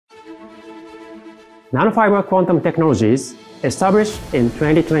Nanofiber quantum technologies, established in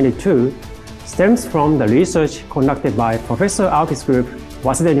 2022, stems from the research conducted by Professor Aoki's group,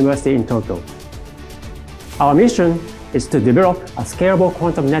 Waseda University in Tokyo. Our mission is to develop a scalable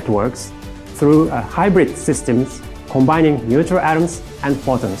quantum networks through a hybrid systems combining neutral atoms and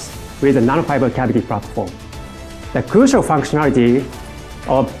photons with the nanofiber cavity platform. The crucial functionality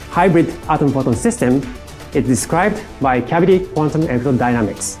of hybrid atom-photon system is described by cavity quantum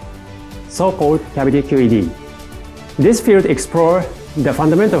electrodynamics, so-called cavity QED. This field explores the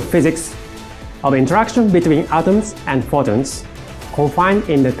fundamental physics of interaction between atoms and photons confined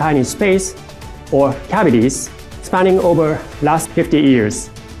in the tiny space or cavities spanning over last 50 years.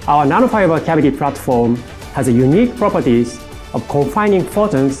 Our nanofiber cavity platform has a unique properties of confining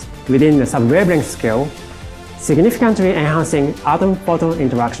photons within the sub-wavelength scale, significantly enhancing atom-photon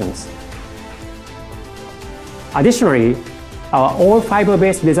interactions. Additionally, our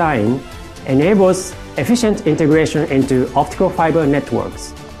all-fiber-based design enables efficient integration into optical fiber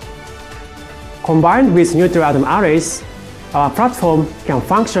networks. Combined with neutral atom arrays, our platform can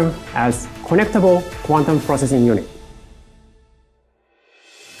function as connectable quantum processing unit.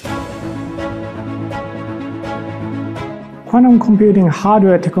 Quantum computing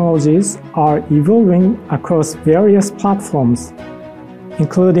hardware technologies are evolving across various platforms,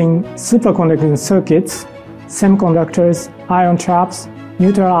 including superconducting circuits, semiconductors, ion traps,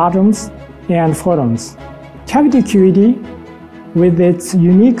 neutral atoms, and photons. Cavity QED, with its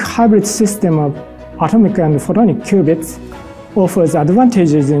unique hybrid system of atomic and photonic qubits, offers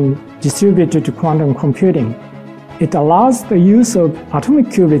advantages in distributed quantum computing. It allows the use of atomic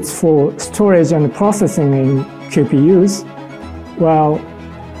qubits for storage and processing in QPUs, while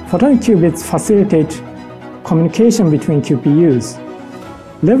photonic qubits facilitate communication between QPUs.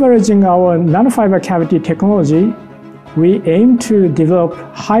 Leveraging our nanofiber cavity technology, we aim to develop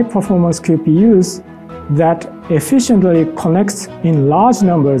high-performance QPUs that efficiently connect in large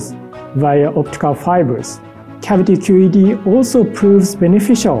numbers via optical fibers. Cavity QED also proves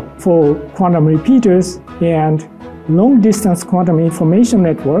beneficial for quantum repeaters and long-distance quantum information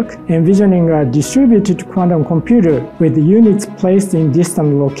network, envisioning a distributed quantum computer with units placed in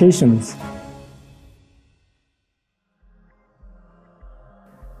distant locations.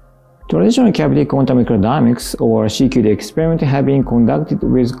 Traditional cavity quantum electrodynamics or CQED experiments have been conducted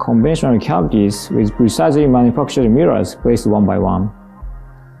with conventional cavities with precisely manufactured mirrors placed one by one.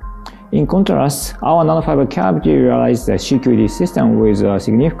 In contrast, our nanofiber cavity realized the CQED system with a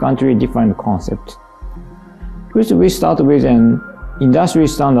significantly different concept. First, we start with an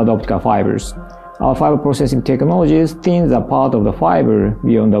industry-standard optical fibers. Our fiber processing technologies thin the part of the fiber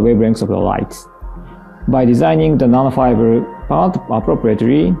beyond the wavelengths of the light. By designing the nanofiber part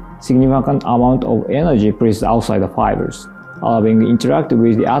appropriately, significant amount of energy placed outside the fibers, allowing interact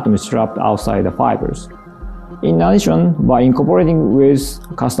with the atoms trapped outside the fibers. In addition, by incorporating with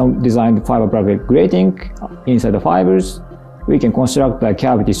custom-designed fiber bracket grating inside the fibers, we can construct the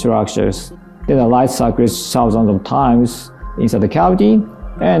cavity structures. Then the light circulates thousands of times inside the cavity,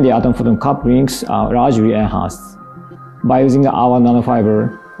 and the atom-photon couplings are largely enhanced. By using our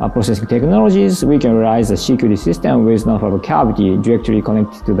nanofiber processing technologies, we can realize the CQED system with nanofiber cavity directly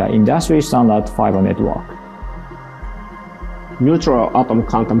connected to the industry-standard fiber network. Neutral atom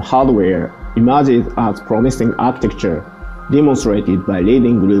quantum hardware emerges as promising architecture, demonstrated by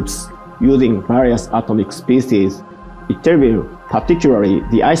leading groups using various atomic species. Ytterbium, particularly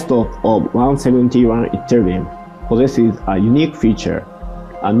the isotope of 171 ytterbium, possesses a unique feature,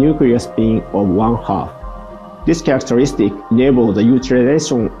 a nuclear spin of 1/2. This characteristic enables the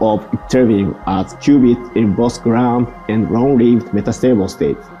utilization of ytterbium as qubits in both ground and long-lived metastable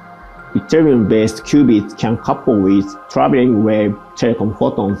states. Ytterbium-based qubits can couple with traveling wave telecom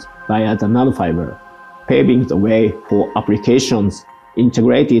photons via the nanofiber, paving the way for applications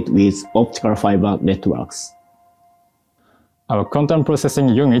integrated with optical fiber networks. Our quantum processing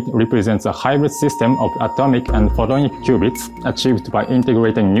unit represents a hybrid system of atomic and photonic qubits achieved by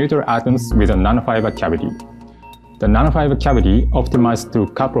integrating neutral atoms with a nanofiber cavity. The nanofiber cavity, optimized to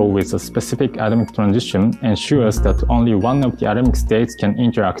couple with a specific atomic transition, ensures that only one of the atomic states can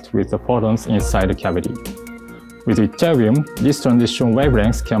interact with the photons inside the cavity. With ytterbium, this transition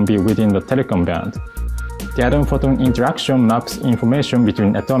wavelength can be within the telecom band. The atom-photon interaction maps information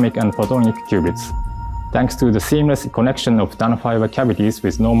between atomic and photonic qubits. Thanks to the seamless connection of nanofiber cavities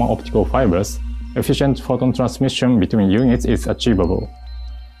with normal optical fibers, efficient photon transmission between units is achievable.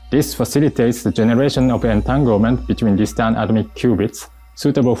 This facilitates the generation of entanglement between distant atomic qubits,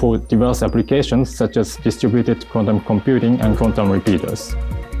 suitable for diverse applications such as distributed quantum computing and quantum repeaters.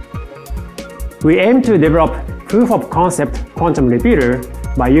 We aim to develop proof-of-concept quantum repeater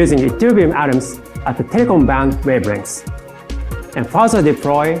by using ytterbium atoms at the telecom band wavelengths, and further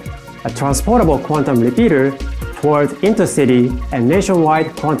deploy a transportable quantum repeater towards intercity and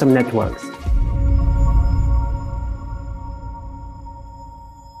nationwide quantum networks.